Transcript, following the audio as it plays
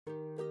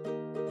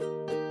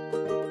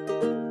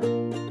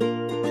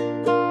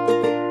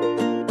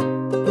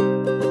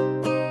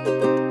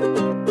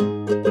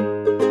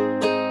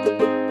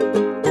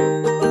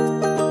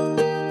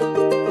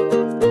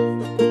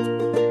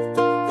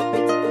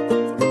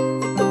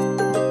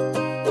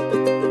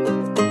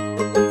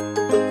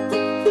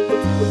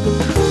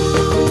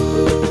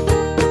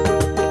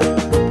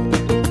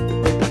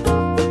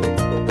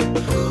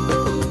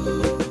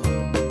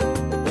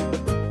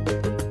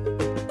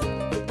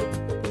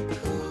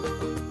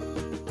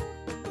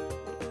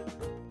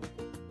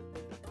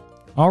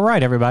All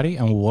right, everybody,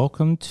 and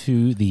welcome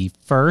to the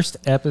first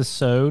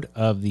episode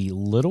of the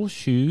Little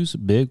Shoes,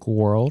 Big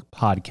World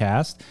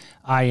podcast.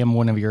 I am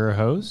one of your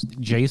hosts,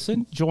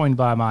 Jason, joined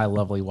by my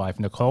lovely wife,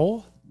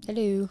 Nicole.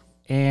 Hello.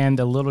 And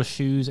the Little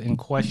Shoes in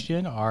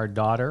question, our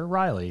daughter,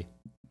 Riley.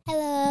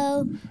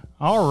 Hello.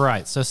 All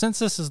right, so since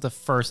this is the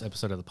first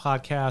episode of the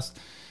podcast,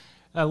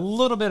 a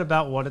little bit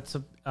about what it's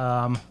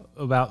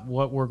about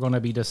what we're going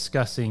to be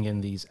discussing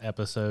in these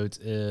episodes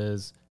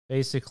is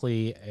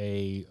basically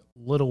a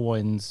little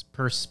one's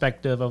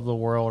perspective of the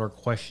world or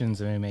questions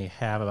they may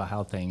have about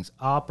how things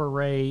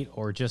operate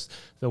or just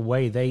the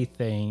way they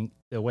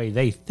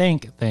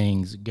think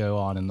things go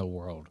on in the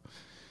world.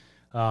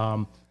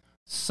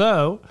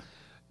 So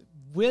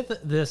with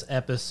this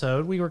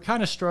episode, we were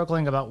kind of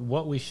struggling about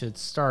what we should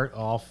start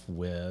off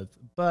with,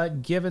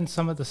 but given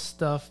some of the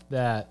stuff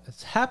that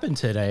has happened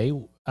today,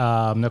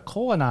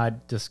 Nicole and I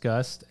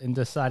discussed and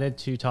decided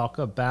to talk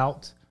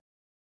about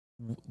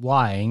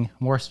lying,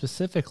 more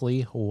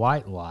specifically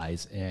white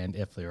lies, and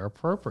if they're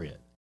appropriate.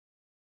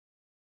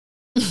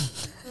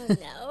 Oh,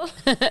 no.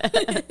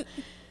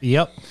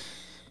 Yep.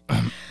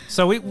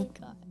 So you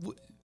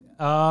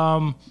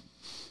want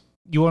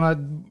to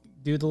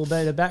do a little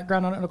bit of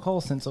background on it,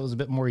 Nicole, since it was a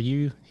bit more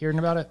you hearing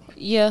about it?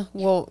 Yeah,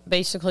 well,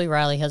 basically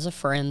Riley has a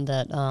friend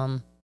that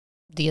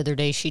the other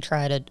day she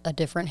tried a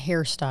different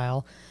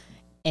hairstyle,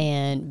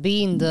 and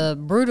being the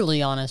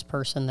brutally honest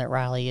person that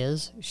Riley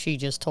is, she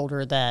just told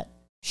her that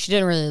she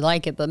didn't really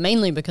like it, but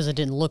mainly because it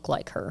didn't look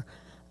like her.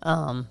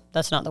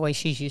 That's not the way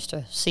she's used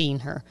to seeing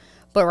her.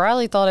 But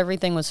Riley thought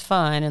everything was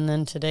fine, and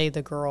then today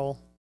the girl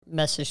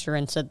messaged her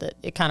and said that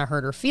it kind of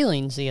hurt her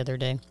feelings the other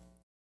day.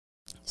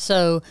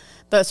 So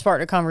that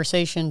sparked a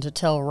conversation to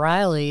tell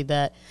Riley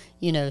that,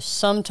 you know,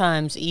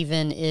 sometimes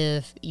even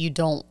if you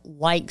don't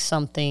like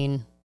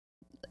something,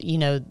 you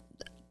know,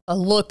 a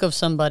look of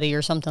somebody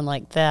or something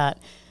like that,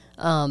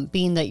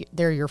 being that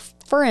they're your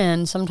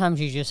friend, sometimes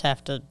you just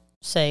have to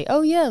say,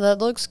 oh, yeah, that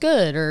looks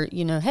good. Or,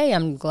 you know, hey,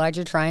 I'm glad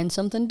you're trying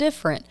something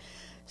different.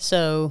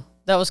 So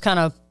that was kind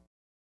of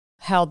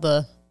how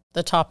the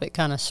topic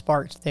kind of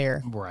sparked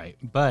there. Right.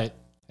 But,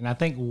 and I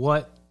think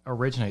what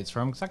originates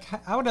from, because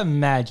I would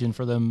imagine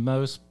for the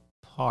most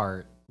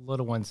part,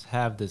 little ones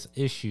have this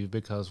issue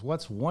because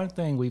what's one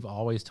thing we've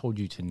always told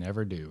you to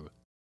never do,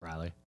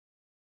 Riley?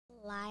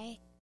 Lie.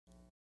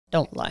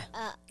 Don't lie.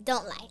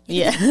 Don't lie.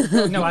 Yeah.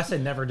 No, I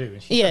said never do.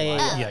 And she Yeah, said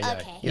lie. yeah.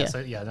 Okay. Yeah,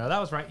 so, no, that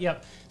was right.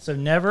 Yep. So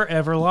never,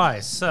 ever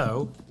lie.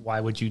 So why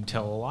would you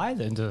tell a lie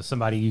then to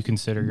somebody you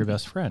consider your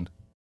best friend,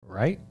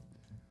 right?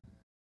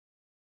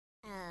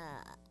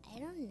 I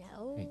don't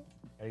know. Hey,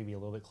 gotta be a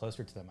little bit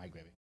closer to the mic,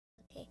 baby.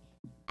 Okay.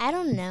 I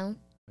don't know.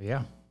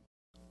 Yeah.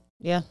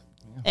 Yeah.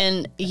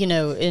 And, you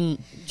know, in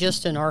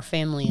our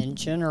family in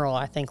general,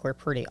 I think we're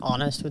pretty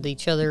honest with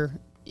each other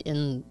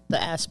in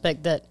the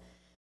aspect that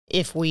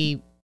if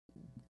we,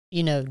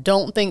 you know,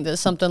 don't think that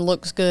something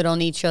looks good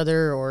on each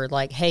other or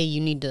like, hey,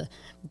 you need to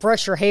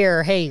brush your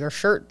hair. Hey, your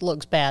shirt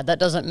looks bad. That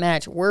doesn't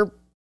match. We're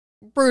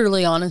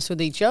brutally honest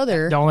with each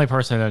other. The only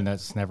person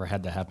that's never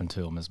had that happen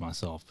to him is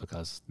myself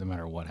because no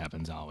matter what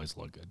happens, I always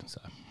look good. So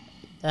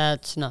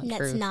That's not true.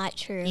 That's not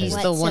true. He's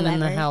the one in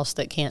the house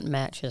that can't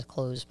match his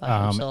clothes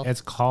by himself. It's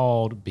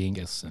called being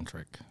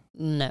eccentric.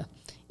 No.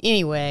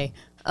 Anyway,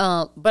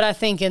 but I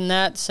think in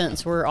that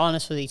sense, we're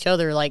honest with each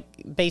other, like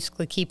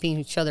basically keeping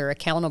each other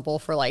accountable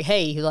for like,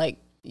 hey, like,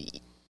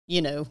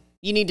 you know,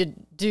 you need to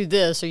do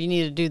this or you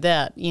need to do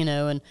that, you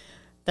know, and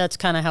that's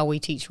kind of how we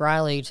teach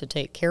Riley to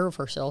take care of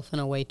herself in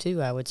a way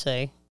too, I would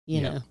say,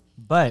 you know.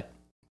 But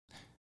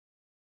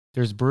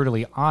there's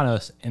brutally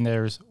honest and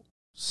there's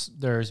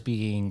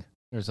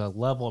a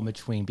level in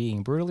between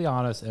being brutally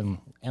honest and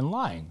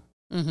lying.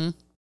 Mm-hmm.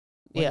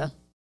 Yeah.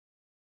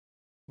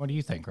 What do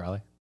you think,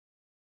 Riley?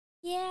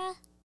 Yeah.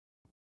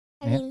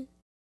 I Yeah. mean,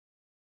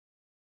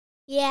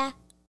 yeah.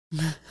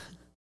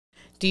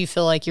 Do you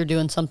feel like you're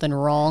doing something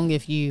wrong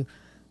if you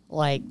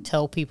like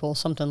tell people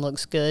something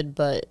looks good,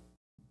 but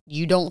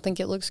you don't think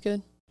it looks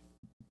good?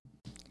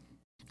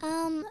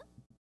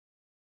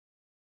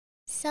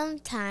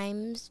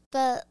 Sometimes,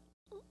 but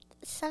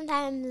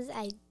sometimes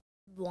I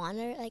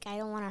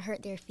don't want to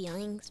hurt their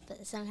feelings,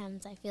 but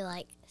sometimes I feel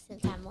like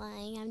since I'm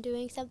lying, I'm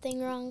doing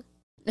something wrong.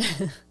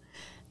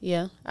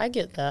 Yeah, I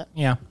get that.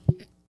 Yeah.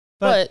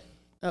 But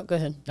oh, go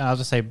ahead. I'll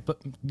just say, but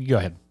you go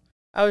ahead.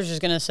 I was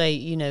just going to say,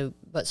 you know,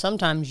 but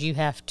sometimes you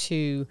have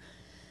to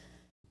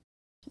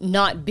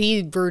not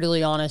be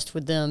brutally honest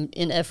with them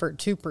in effort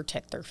to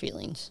protect their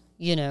feelings,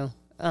 you know.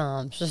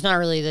 So it's not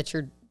really that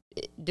you're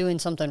doing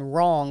something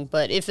wrong,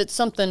 but if it's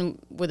something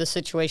with a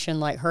situation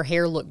like her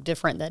hair looked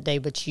different that day,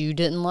 but you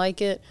didn't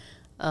like it,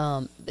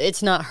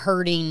 it's not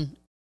hurting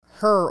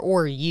her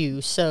or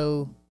you.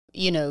 So,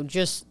 you know,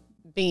 just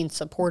being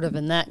supportive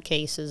in that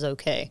case is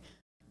okay.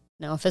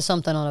 Now, if it's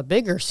something on a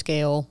bigger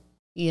scale,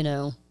 you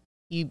know,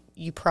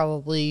 you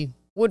probably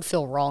would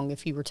feel wrong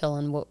if you were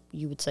telling what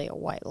you would say a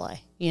white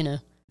lie, you know?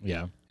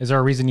 Yeah. Is there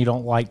a reason you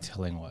don't like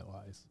telling white lies?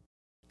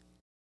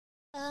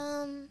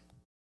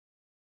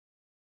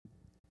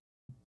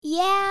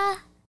 Yeah.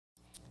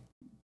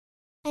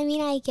 I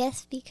mean, I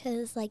guess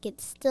because, like,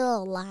 it's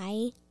still a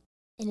lie,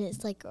 and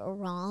it's, like,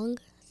 wrong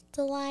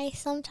to lie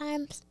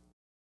sometimes.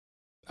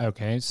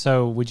 Okay,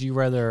 so would you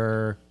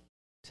rather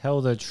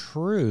tell the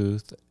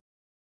truth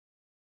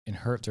and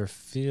hurt their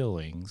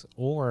feelings,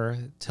 or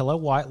tell a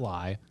white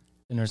lie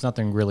and there's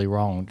nothing really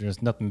wrong?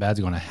 There's nothing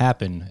bad's going to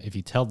happen if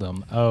you tell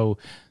them, oh,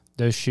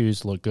 those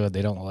shoes look good.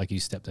 They don't look like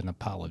you stepped in a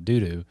pile of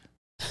doo-doo.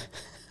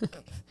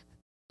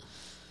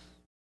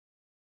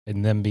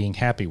 And them being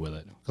happy with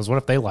it. Because what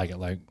if they like it?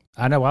 Like,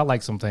 I know I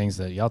like some things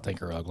that y'all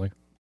think are ugly.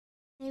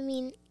 I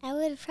mean, I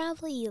would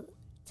probably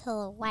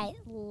tell a white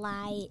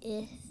lie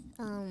if,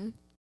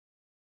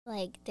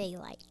 like, they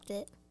liked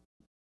it.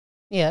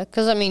 Yeah,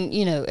 because, I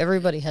mean,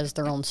 everybody has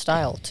their own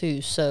style,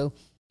 too. So,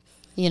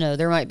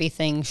 there might be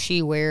things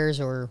she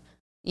wears or,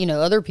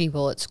 other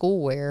people at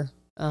school wear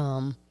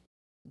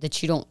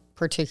that you don't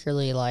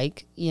particularly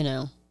like,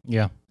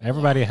 Yeah,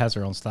 everybody has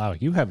their own style.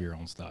 You have your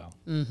own style.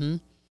 Mm-hmm.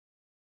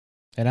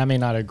 And I may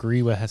not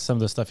agree with some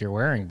of the stuff you're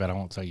wearing, but I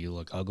won't tell you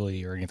look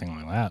ugly or anything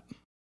like that.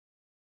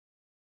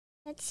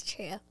 That's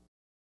true.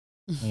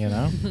 You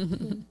know?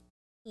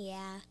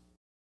 Yeah.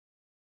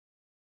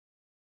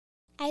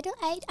 I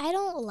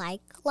don't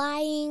like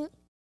lying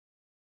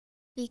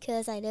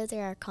because I know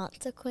there are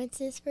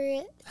consequences for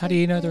it. How do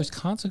you know there's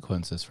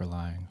consequences for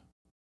lying?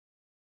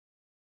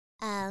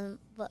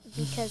 But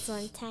because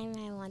one time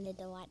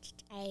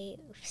I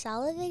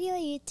saw a video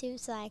on YouTube,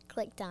 so I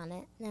clicked on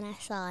it. Then I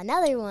saw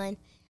another one,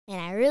 and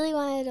I really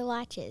wanted to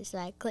watch it, so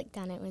I clicked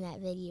on it when that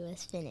video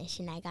was finished,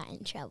 and I got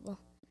in trouble.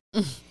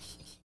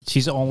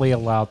 She's only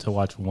allowed to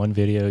watch one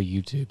video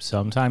YouTube,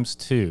 sometimes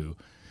two.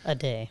 A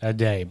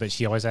day, but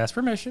she always asks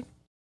permission.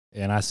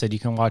 And I said, you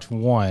can watch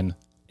one.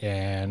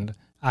 And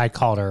I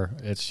called her.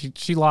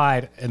 She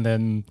lied. And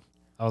then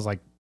I was like,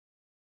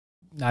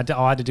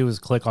 all I had to do was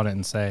click on it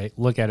and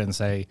look at it and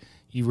say,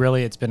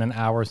 it's been an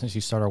hour since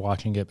you started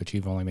watching it, but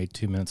you've only made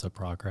 2 minutes of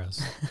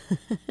progress.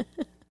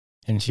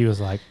 And she was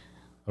like,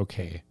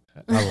 okay,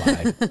 I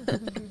lied.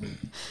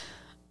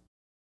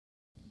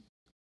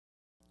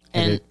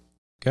 And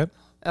good.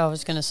 I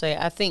was going to say,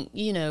 I think,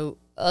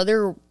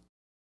 other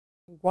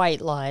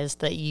white lies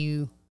that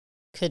you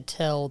could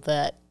tell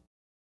that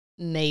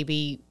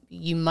maybe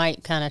you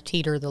might kind of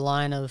teeter the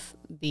line of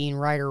being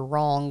right or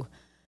wrong.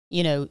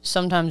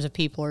 Sometimes if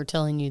people are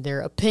telling you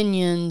their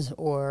opinions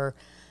or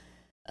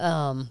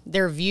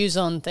their views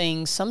on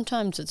things,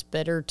 sometimes it's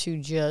better to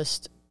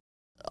just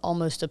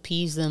almost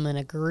appease them and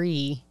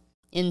agree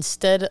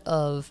instead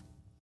of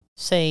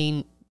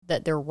saying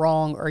that they're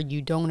wrong or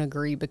you don't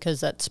agree,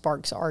 because that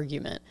sparks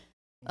argument.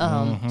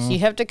 So you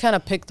have to kind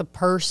of pick the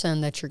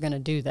person that you're going to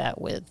do that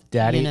with.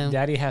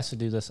 Daddy has to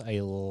do this a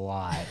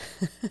lot.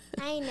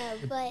 I know,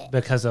 but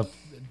because of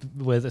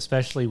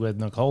especially with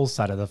Nicole's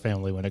side of the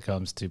family when it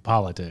comes to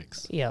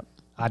politics. Yep.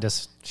 I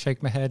just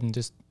shake my head and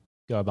just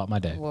go about my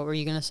day. What were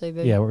you going to say,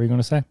 baby? Yeah, what were you going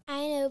to say?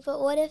 I know, but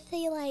what if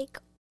they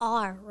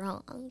are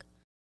wrong?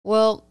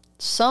 Well,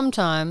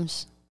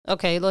 sometimes,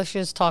 okay, let's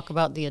just talk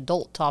about the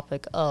adult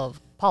topic of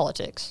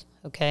politics,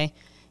 okay?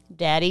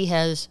 Daddy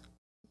has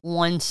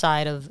one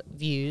side of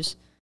views,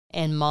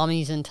 and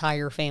Mommy's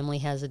entire family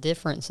has a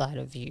different side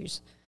of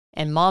views.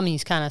 And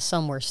Mommy's kind of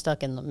somewhere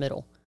stuck in the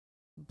middle.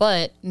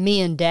 But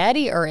me and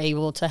Daddy are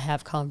able to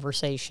have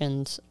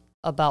conversations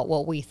about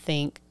what we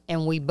think,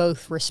 and we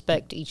both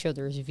respect each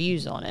other's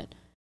views on it.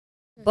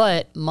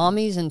 But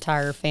Mommy's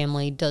entire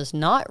family does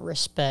not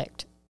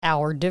respect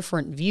our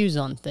different views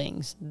on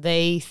things.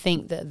 They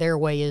think that their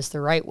way is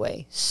the right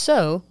way.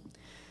 So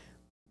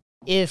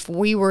if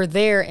we were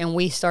there and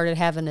we started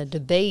having a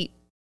debate,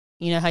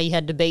 you know how you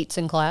had debates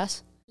in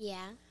class?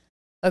 Yeah.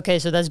 Okay,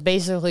 so that's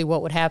basically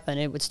what would happen.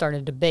 It would start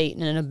a debate,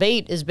 and a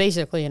debate is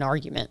basically an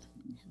argument,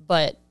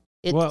 but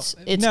it's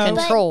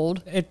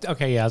controlled.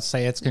 I'd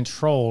say it's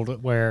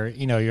controlled where,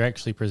 you're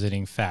actually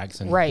presenting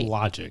facts and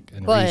logic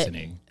and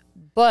reasoning.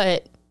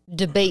 But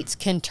debates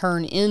can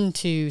turn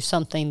into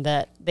something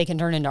that they can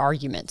turn into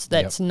arguments.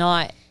 That's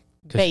not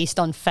based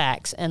on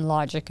facts and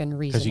logic and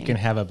reasoning. Because you can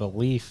have a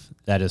belief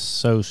that is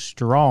so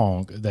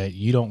strong that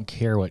you don't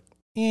care what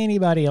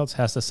anybody else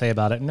has to say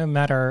about it, no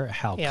matter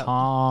how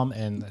calm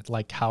and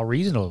how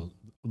reasonable.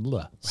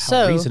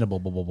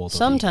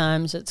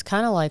 Sometimes it's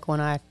kind of like when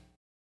I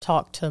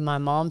talk to my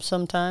mom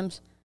sometimes,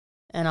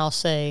 and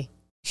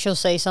she'll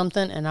say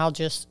something and I'll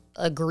just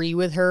agree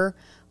with her,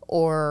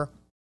 or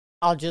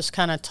I'll just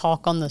kind of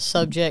talk on the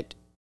subject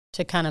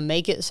to kind of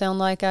make it sound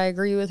like I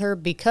agree with her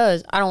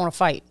because I don't want to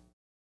fight.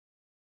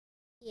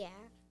 Yeah.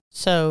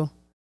 So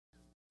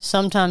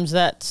sometimes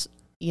that's,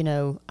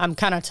 I'm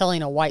kind of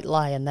telling a white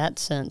lie in that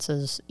sense,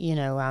 as,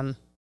 I'm,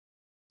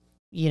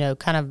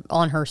 kind of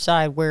on her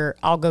side, where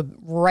I'll go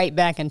right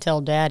back and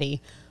tell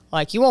Daddy,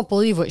 you won't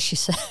believe what she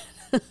said.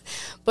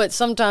 But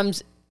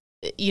sometimes,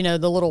 the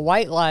little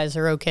white lies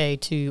are okay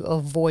to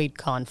avoid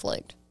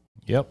conflict.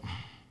 Yep.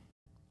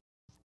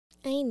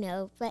 I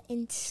know, but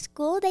in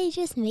school they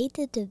just made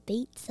the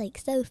debates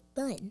so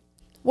fun.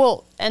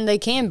 Well, and they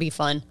can be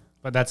fun,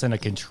 But that's in a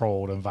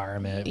controlled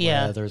environment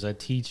where there's a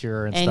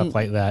teacher and stuff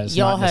like that. It's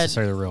y'all not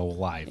necessarily real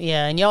life.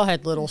 Yeah, and y'all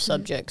had little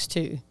subjects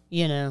too,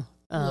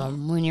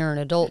 when you're an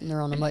adult and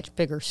they're on a much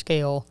bigger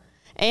scale.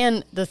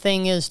 And the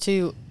thing is,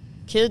 too,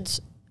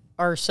 kids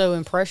are so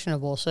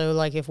impressionable. So,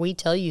 like, if we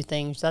tell you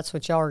things, that's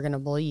what y'all are going to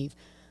believe.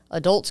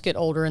 Adults get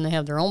older and they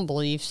have their own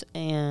beliefs,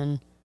 and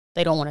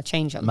they don't want to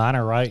change them. Mine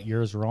are right,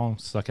 yours wrong.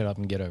 Suck it up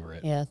and get over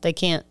it. Yeah, they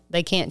can't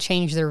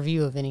change their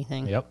view of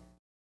anything. Yep.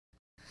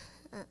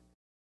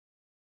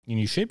 And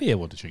you should be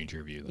able to change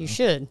your view, though. You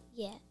should.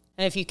 Yeah.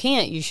 And if you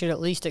can't, you should at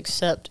least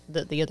accept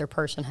that the other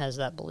person has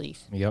that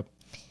belief. Yep.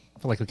 I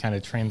feel like we kind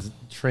of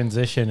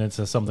transition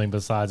into something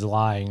besides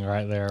lying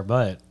right there,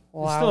 but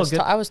well,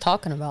 I was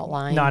talking about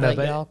lying. But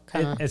y'all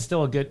kinda... it's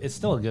still a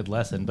good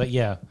lesson. But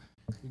yeah,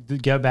 to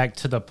go back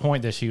to the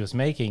point that she was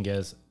making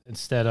is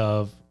instead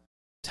of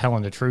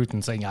telling the truth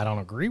and saying I don't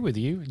agree with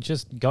you,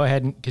 just go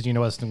ahead and because you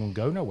know it's not going to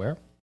go nowhere.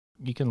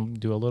 You can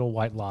do a little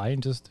white lie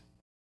and just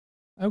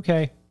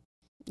okay.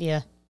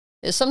 Yeah.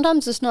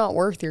 Sometimes it's not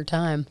worth your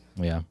time.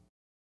 Yeah.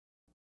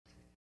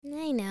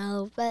 I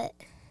know, but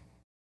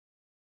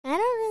I don't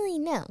really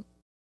know.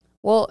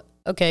 Well,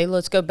 okay,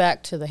 let's go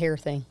back to the hair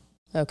thing.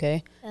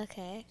 Okay.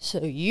 Okay.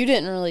 So you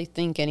didn't really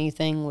think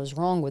anything was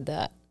wrong with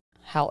that.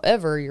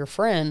 However, your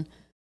friend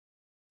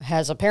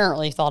has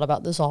apparently thought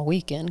about this all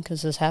weekend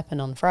because this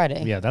happened on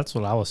Friday. Yeah, that's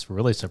what I was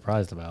really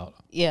surprised about.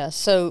 Yeah,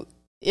 so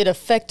it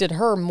affected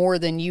her more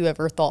than you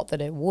ever thought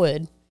that it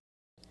would.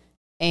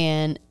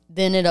 And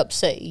then it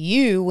upset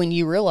you when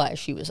you realized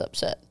she was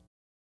upset.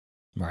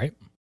 Right.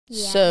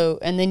 Yeah. So,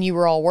 and then you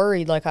were all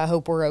worried, like, I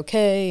hope we're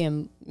okay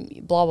and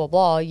blah, blah,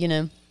 blah,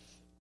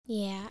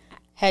 Yeah.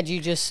 Had you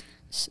just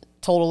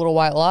told a little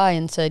white lie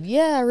and said,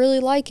 yeah, I really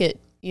like it,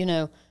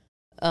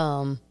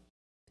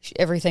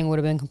 everything would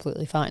have been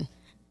completely fine.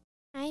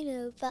 I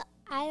know, but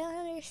I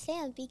don't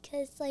understand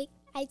because, like,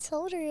 I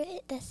told her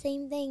the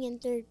same thing in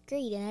 3rd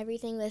grade and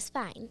everything was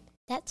fine.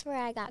 That's where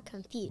I got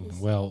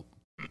confused. Well,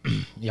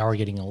 y'all are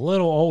getting a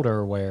little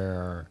older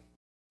where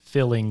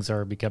feelings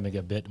are becoming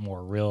a bit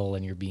more real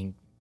and you're being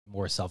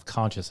more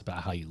self-conscious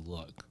about how you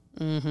look.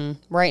 Mm-hmm.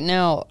 Right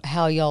now,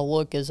 how y'all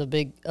look is a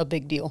big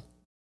deal.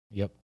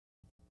 Yep.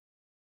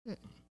 I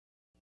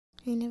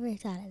never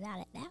thought about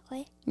it that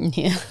way.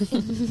 Yeah.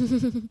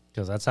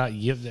 Because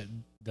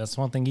that's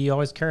one thing you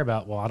always care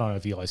about. Well, I don't know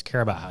if you always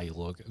care about how you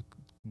look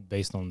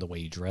based on the way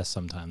you dress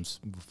sometimes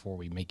before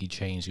we make you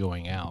change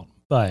going out.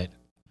 But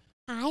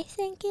I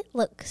think it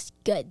looks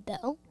good,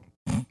 though.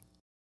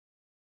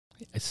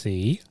 I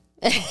see.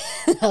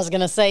 I was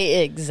going to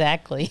say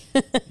exactly.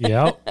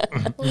 Yep.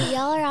 Well,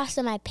 y'all are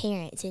also my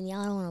parents, and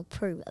y'all don't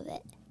approve of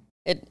it.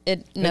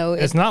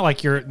 It's not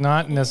like you're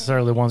not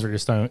necessarily the ones where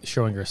you're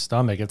showing your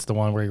stomach. It's the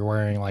one where you're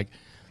wearing like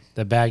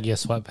the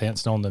baggiest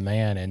sweatpants known to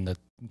man, and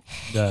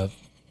the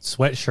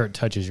sweatshirt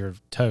touches your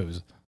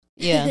toes.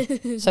 Yeah.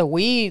 So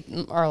we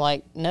are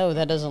like, no,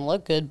 that doesn't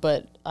look good.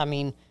 But I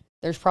mean,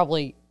 there's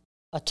probably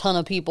a ton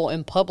of people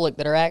in public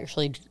that are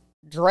actually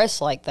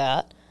dressed like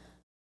that.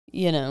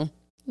 Yeah.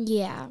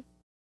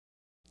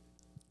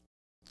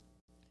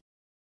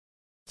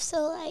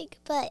 So, like,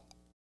 but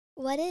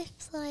what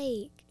if,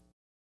 like,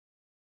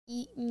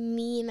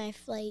 me and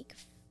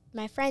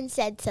my friend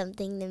said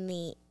something to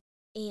me,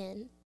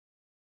 and,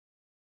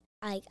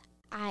 like,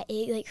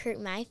 it hurt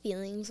my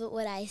feelings. What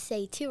would I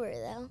say to her,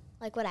 though?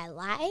 Like, would I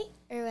lie,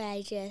 or would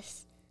I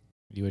just...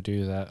 You would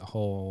do that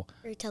whole...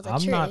 Or tell the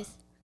truth?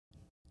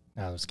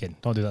 No, I was kidding.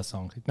 Don't do that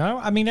song. No,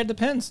 I mean, it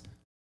depends.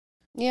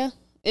 Yeah,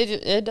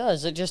 it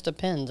does. It just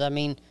depends. I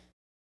mean,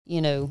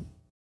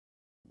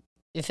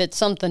 if it's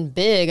something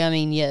big, I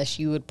mean, yes,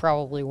 you would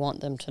probably want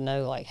them to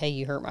know, like, hey,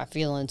 you hurt my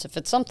feelings. If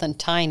it's something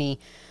tiny,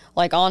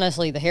 like,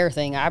 honestly, the hair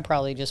thing, I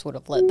probably just would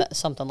have let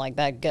something like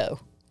that go,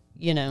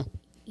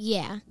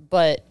 Yeah.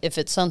 But if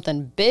it's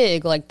something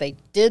big, like they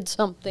did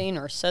something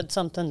or said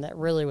something that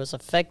really was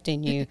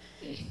affecting you,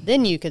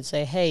 then you could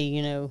say,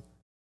 hey,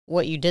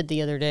 what you did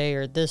the other day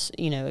or this,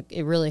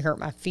 it really hurt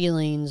my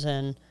feelings.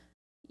 And,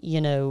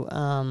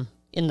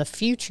 in the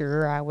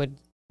future, I would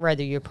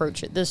rather you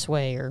approach it this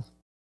way or,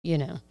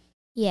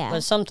 Yeah.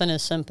 But something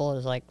as simple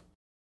as like,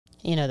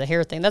 the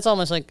hair thing, that's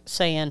almost like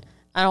saying,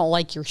 I don't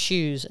like your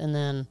shoes. And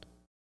then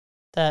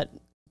that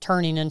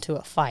turning into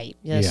a fight.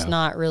 It's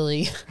not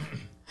really...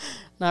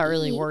 Not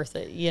really worth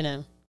it,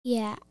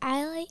 Yeah,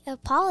 I, like,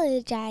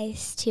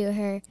 apologized to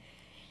her,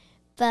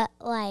 but,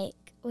 like,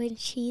 when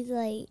she,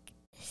 like,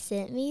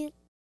 sent me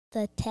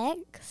the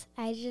text,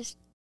 I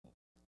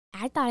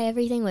thought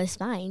everything was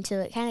fine, so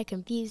it kind of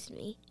confused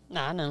me.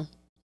 I know.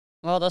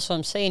 Well, that's what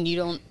I'm saying.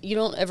 You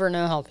don't ever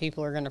know how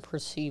people are going to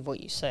perceive what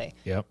you say.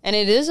 Yep. And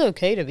it is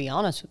okay to be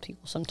honest with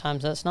people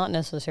sometimes. That's not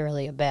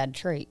necessarily a bad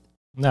trait.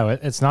 No,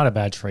 it's not a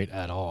bad trait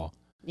at all.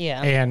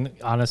 Yeah. And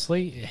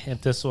honestly,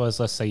 if this was,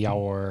 let's say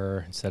y'all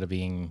were, instead of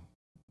being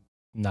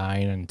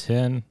 9 and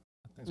 10,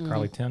 I think it's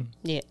Carly 10.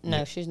 Yeah.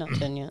 No, she's not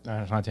 10 yet.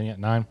 No, she's not 10 yet.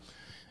 9.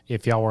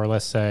 If y'all were,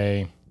 let's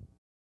say,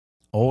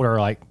 older,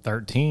 like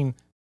 13,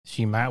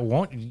 she might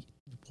want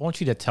want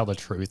you to tell the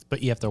truth,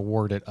 but you have to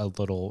word it a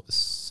little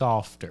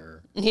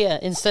softer. Yeah,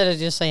 instead of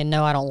just saying,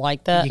 no, I don't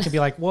like that. You could be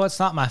like, well, it's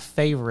not my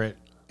favorite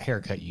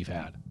haircut you've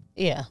had.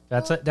 Yeah.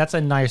 That's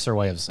a nicer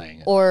way of saying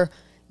it. Or,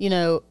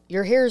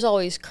 your hair's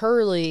always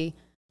curly.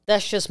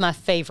 That's just my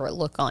favorite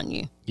look on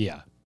you.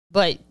 Yeah.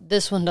 But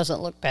this one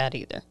doesn't look bad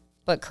either.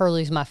 But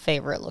curly's my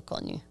favorite look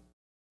on you.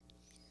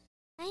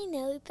 I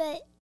know,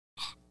 but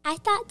I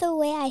thought the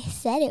way I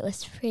said it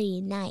was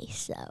pretty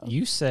nice, though.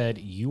 You said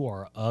you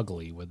are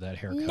ugly with that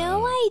haircut.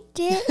 No, I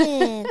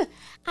didn't.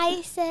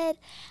 I said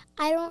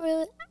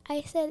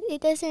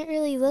it doesn't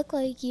really look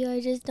like you. I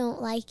just don't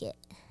like it.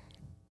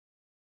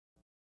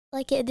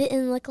 Like, it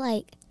didn't look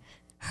like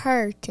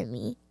her to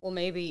me. Well,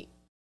 maybe.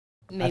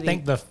 I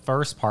think the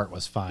first part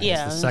was fine.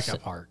 Yeah, It's the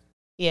second part.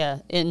 Yeah,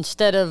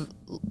 instead of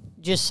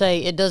just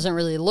say, it doesn't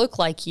really look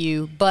like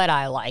you, but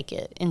I like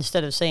it.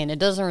 Instead of saying, it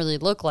doesn't really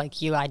look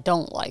like you, I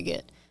don't like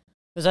it.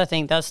 Because I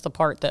think that's the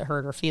part that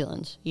hurt her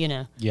feelings,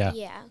 Yeah. Yeah.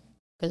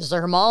 Because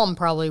her mom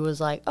probably was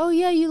like, oh,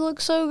 yeah, you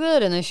look so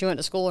good. And then she went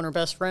to school and her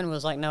best friend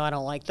was like, no, I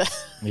don't like that.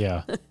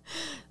 Yeah.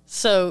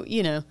 So,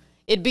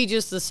 it'd be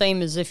just the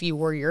same as if you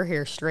wore your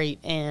hair straight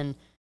and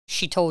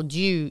she told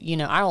you,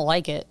 I don't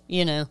like it,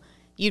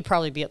 you'd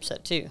probably be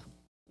upset too.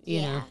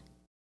 You know?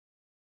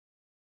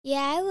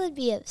 Yeah, I would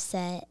be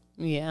upset.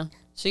 Yeah.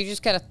 So you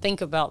just got to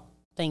think about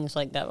things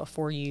like that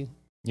before you.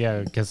 Yeah,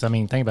 because,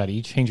 think about it.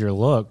 You change your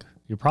look.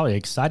 You're probably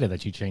excited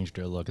that you changed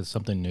your look. It's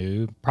something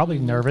new. Probably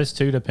nervous,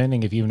 too,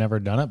 depending if you've never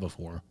done it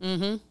before.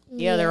 Mm-hmm.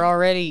 Yeah, they're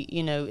already,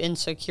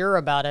 insecure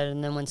about it.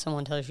 And then when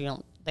someone tells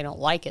you they don't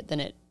like it,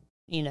 then it,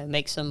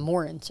 makes them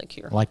more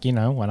insecure. Like,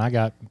 when I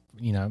got,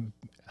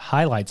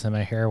 highlights in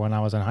my hair when I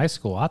was in high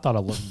school, I thought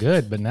it looked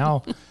good. But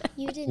now,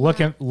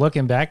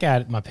 looking back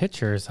at my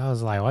pictures, I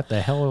was like, what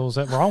the hell was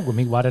wrong with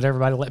me? Why did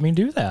everybody let me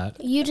do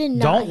that? You did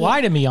not. Don't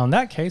lie to me on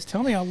that case.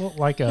 Tell me I look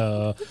like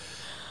the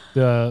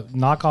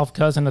knockoff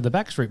cousin of the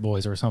Backstreet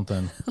Boys or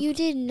something. You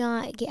did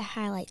not get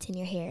highlights in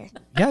your hair.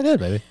 Yeah, I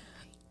did, baby.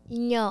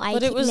 No, I.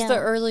 But it was the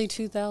early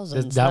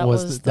 2000s. That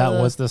was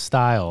the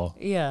style.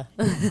 Yeah.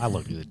 I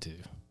look good too.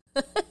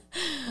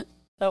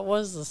 That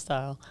was the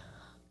style.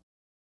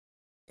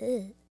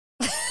 Ugh.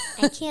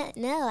 I can't.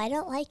 No, I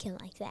don't like him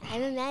like that.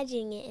 I'm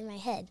imagining it in my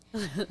head.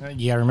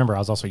 Yeah, I remember. I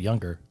was also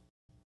younger.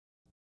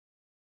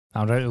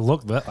 I didn't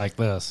look like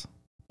this.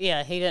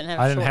 Yeah, he didn't have.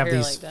 I didn't have hair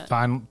these like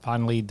that.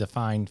 finely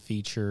defined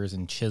features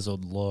and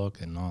chiseled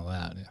look and all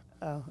that.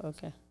 Oh,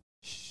 okay.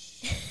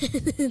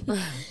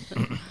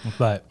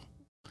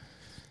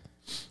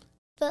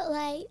 But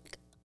like,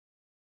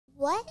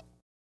 what?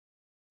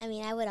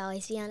 I would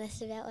always be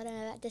honest about what I'm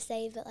about to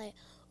say, but like,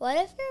 what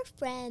if your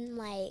friend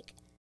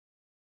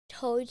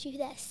told you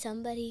that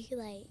somebody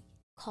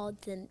called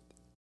them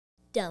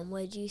dumb?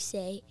 Would you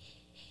say,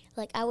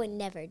 I would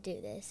never do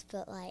this,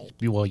 but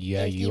well,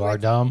 yeah, you are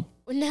dumb.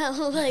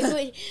 No,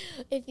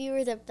 if you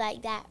were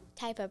that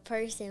type of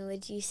person,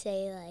 would you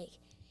say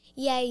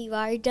yeah, you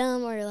are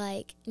dumb, or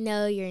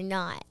no, you're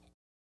not?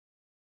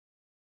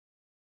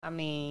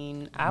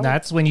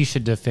 That's when you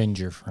should defend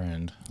your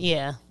friend.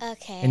 Yeah.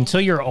 Okay. Until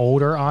you're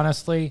older,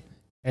 honestly,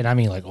 and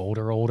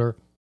older,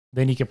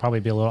 then you could probably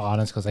be a little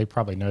honest because they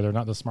probably know they're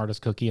not the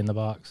smartest cookie in the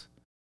box.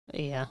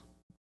 Yeah.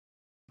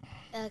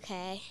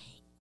 Okay.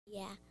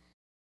 Yeah.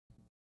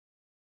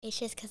 It's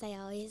just because I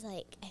always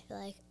I feel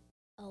like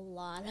a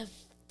lot of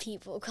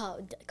people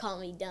call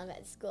me dumb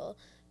at school,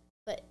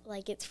 but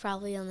it's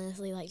probably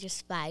honestly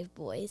just 5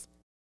 boys.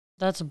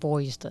 That's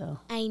boys, though.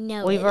 I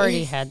know. We've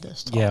already had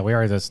this talk. Yeah, we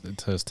already this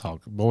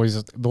talk. Boys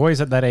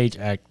at that age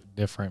act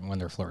different when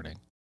they're flirting.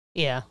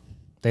 Yeah.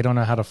 They don't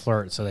know how to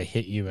flirt, so they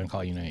hit you and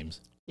call you names.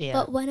 Yeah.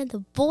 But one of the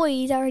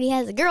boys already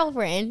has a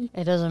girlfriend.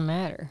 It doesn't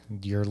matter.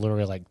 You're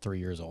literally 3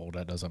 years old.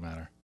 That doesn't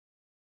matter.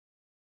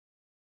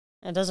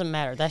 It doesn't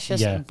matter. That's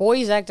just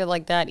boys acted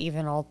like that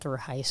even all through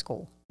high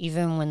school.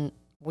 Even when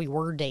we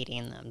were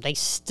dating them, they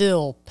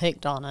still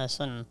picked on us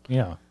and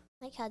yeah.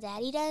 Like how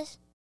Daddy does?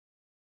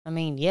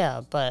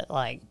 Yeah, but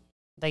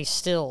they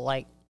still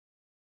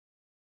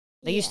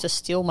they used to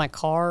steal my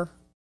car,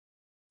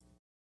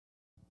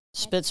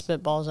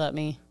 spitballs at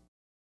me.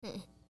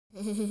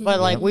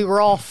 But we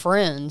were all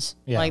friends.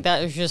 Yeah.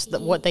 That was just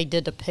what they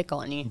did to pick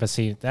on you. But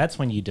see, that's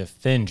when you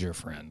defend your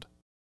friend.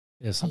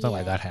 If something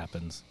like that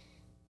happens.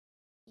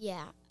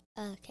 Yeah.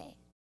 Okay.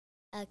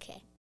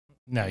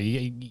 No,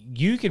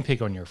 you can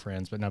pick on your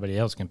friends, but nobody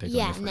else can pick on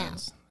your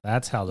friends. No.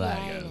 That's how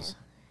that goes.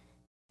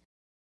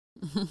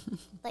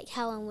 Like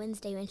how on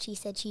Wednesday when she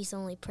said she's the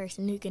only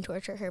person who can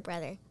torture her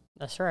brother.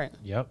 That's right.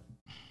 Yep.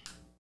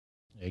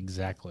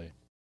 Exactly.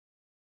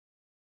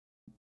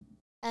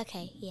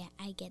 Okay, yeah,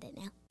 I get it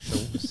now.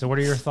 So what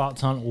are your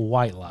thoughts on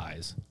white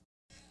lies?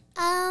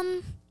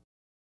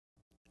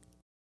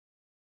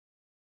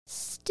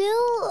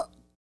 Still,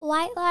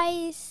 white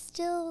lies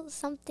still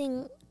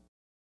something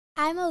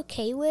I'm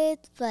okay with,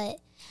 but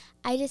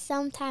I just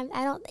sometimes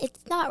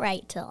it's not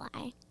right to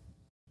lie.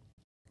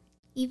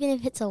 Even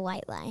if it's a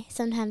white lie.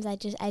 Sometimes I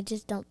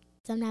just don't,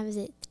 sometimes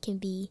it can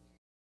be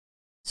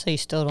So you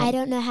still don't. I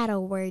don't know how to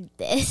word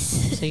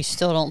this. So you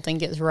still don't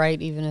think it's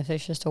right, even if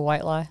it's just a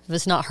white lie? If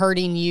it's not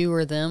hurting you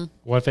or them?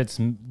 What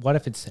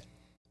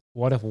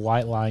if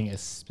white lying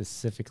is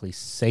specifically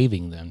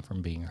saving them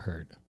from being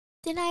hurt?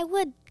 Then I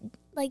would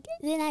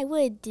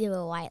do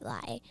a white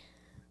lie.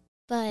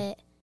 But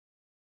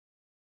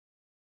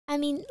I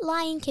mean,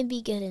 lying can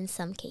be good in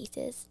some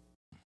cases.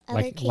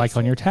 Like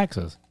on your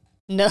taxes.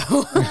 No.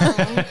 No.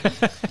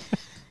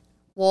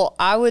 Well,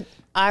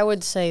 I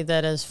would say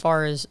that as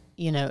far as,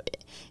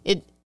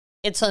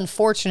 it's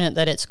unfortunate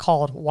that it's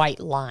called white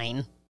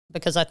line,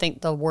 because I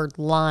think the word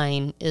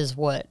line is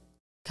what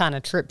kind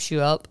of trips you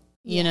up,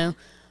 you know.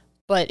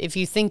 But if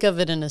you think of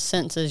it in a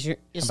sense as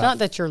it's not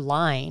that you're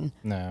lying.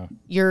 No.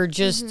 You're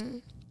just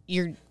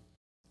you're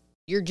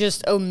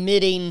just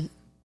omitting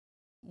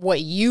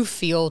what you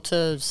feel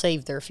to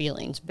save their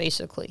feelings,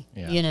 basically.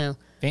 Yeah.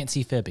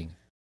 Fancy fibbing.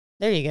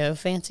 There you go,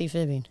 fancy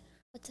fibbing.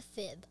 What's a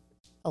fib?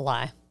 A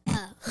lie.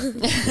 Oh.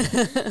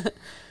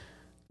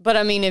 But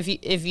I mean,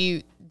 if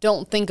you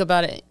don't think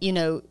about it,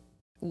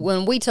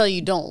 when we tell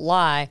you don't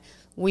lie,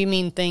 we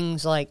mean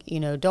things like,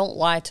 don't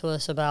lie to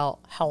us about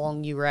how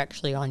long you were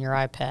actually on your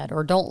iPad,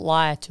 or don't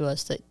lie to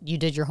us that you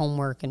did your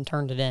homework and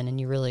turned it in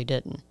and you really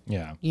didn't.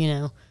 Yeah.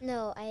 No,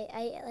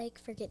 I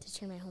forget to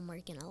turn my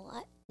homework in a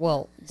lot.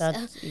 Well,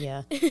 that's,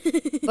 yeah.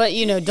 But,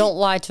 don't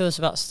lie to us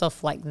about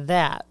stuff like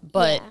that.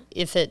 But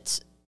if it's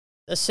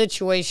a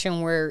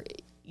situation where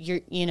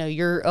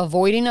you're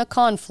avoiding a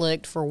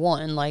conflict, for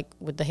one, like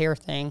with the hair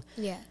thing.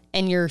 Yeah.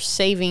 And you're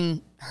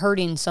saving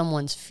hurting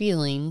someone's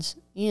feelings,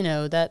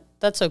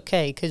 that's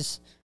okay, because,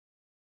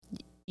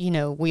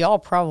 we all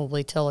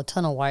probably tell a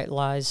ton of white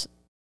lies,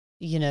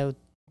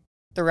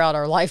 throughout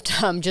our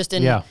lifetime, just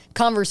in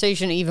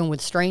conversation, even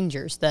with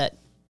strangers that,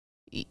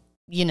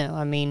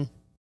 I mean,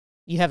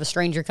 you have a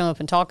stranger come up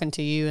and talking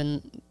to you,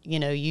 and,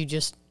 you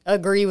just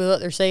agree with what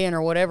they're saying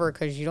or whatever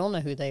because you don't know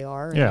who they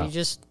are. Yeah. You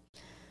just...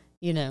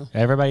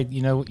 Everybody,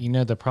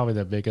 probably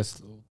the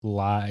biggest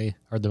lie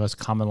or the most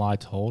common lie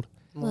told.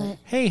 What?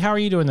 Hey, how are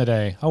you doing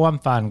today? Oh, I'm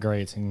fine,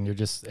 great. And you're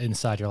just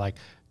inside, you're like,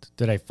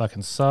 did I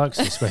fucking suck?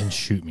 So just go ahead and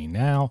shoot me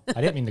now.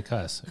 I didn't mean to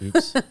cuss.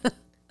 Oops.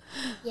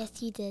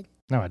 Yes, you did.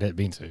 No, I didn't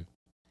mean to.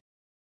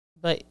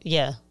 But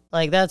yeah,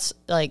 that's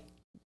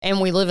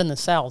and we live in the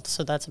South,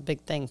 so that's a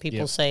big thing.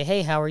 People say,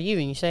 hey, how are you?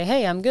 And you say,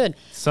 hey, I'm good.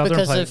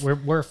 Southern place,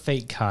 we're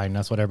fake kind.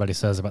 That's what everybody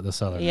says about the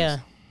Southerners. Yeah.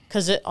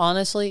 Because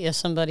honestly, if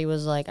somebody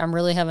was like, I'm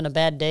really having a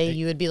bad day,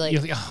 you would be like,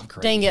 oh,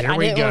 great. Dang it, Here I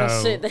didn't want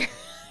to sit there.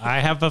 I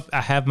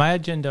have my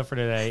agenda for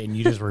today, and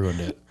you just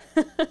ruined it.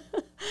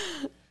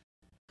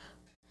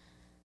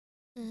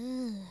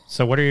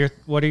 So what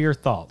are your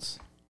thoughts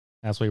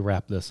as we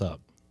wrap this up?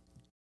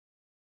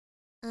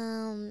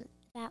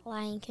 That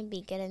lying can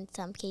be good in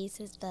some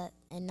cases, but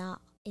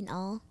not in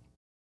all.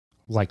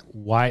 Like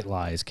white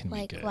lies can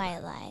be good. Like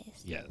white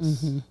lies. Yes.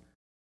 Mm-hmm.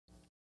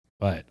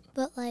 But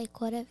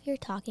what if you're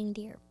talking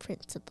to your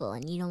principal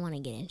and you don't want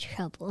to get in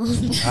trouble?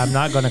 I'm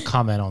not going to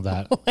comment on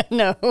that.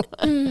 No.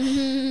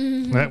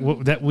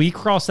 that we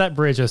cross that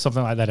bridge if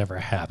something like that ever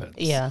happens.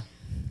 Yeah.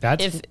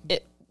 That's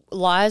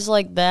lies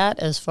like that,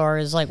 as far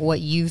as like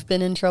what you've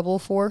been in trouble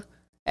for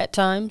at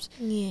times,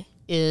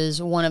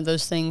 is one of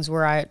those things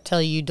where I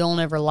tell you, don't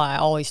ever lie.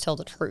 Always tell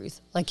the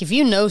truth. Like if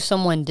you know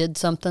someone did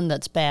something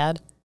that's bad,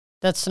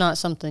 that's not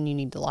something you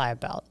need to lie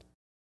about.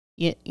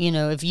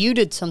 If you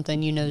did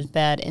something is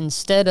bad,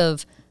 instead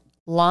of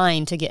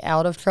lying to get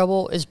out of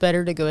trouble, it's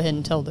better to go ahead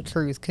and tell the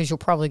truth, because you'll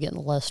probably get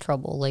in less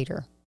trouble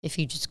later if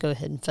you just go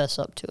ahead and fess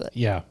up to it.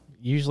 Yeah.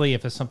 Usually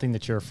if it's something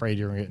that you're afraid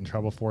you're going to get in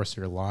trouble for,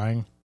 so you're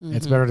lying,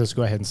 it's better to just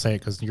go ahead and say it,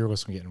 because you're going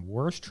to get in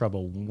worse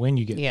trouble when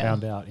you get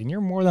found out, and you're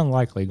more than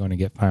likely going to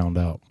get found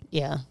out.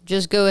 Yeah.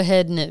 Just go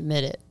ahead and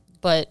admit it.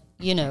 But,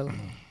 if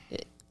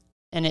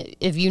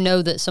you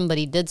know that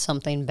somebody did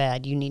something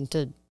bad, you need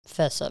to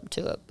fess up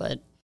to it. But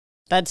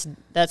that's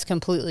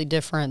completely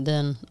different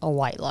than a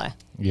white lie.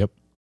 Yep.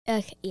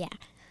 Okay, yeah.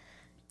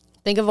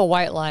 Think of a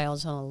white lie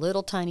as on a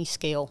little tiny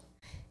scale,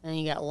 and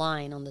you got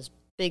lying on this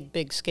big,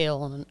 big scale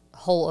on a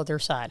whole other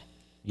side.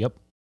 Yep.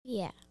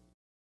 Yeah.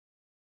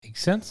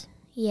 Makes sense?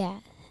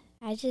 Yeah.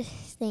 I just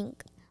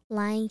think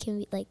lying can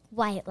be, like,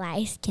 white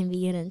lies can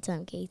be good in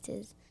some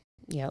cases.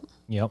 Yep.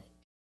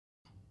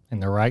 In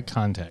the right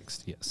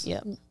context, yes.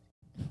 Yep.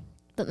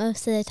 But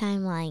most of the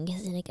time, lying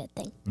isn't a good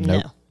thing.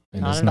 Nope.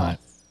 No, not at all.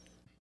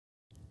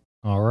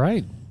 All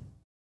right.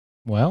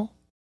 Well,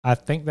 I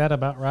think that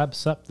about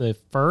wraps up the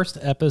first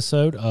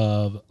episode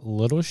of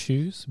Little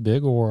Shoes,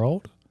 Big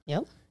World.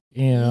 Yep.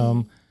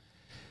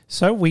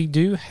 So we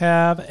do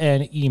have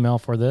an email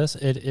for this.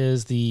 It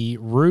is the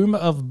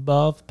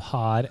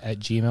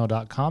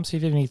theroomabovepod@gmail.com. So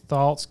if you have any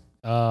thoughts,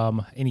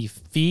 any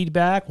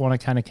feedback, want to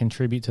kind of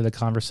contribute to the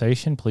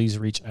conversation, please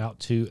reach out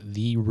to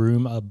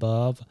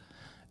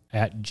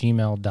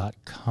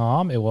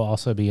theroomabove@gmail.com. It will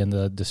also be in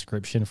the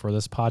description for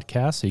this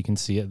podcast, so you can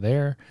see it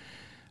there.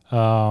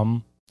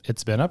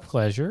 It's been a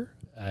pleasure,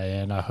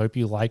 and I hope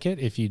you like it.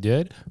 If you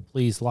did,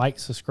 please like,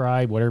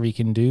 subscribe, whatever you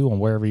can do on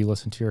wherever you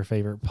listen to your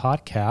favorite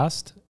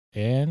podcast,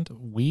 and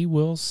we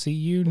will see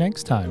you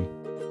next time.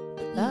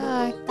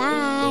 Bye.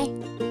 Bye.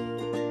 Bye.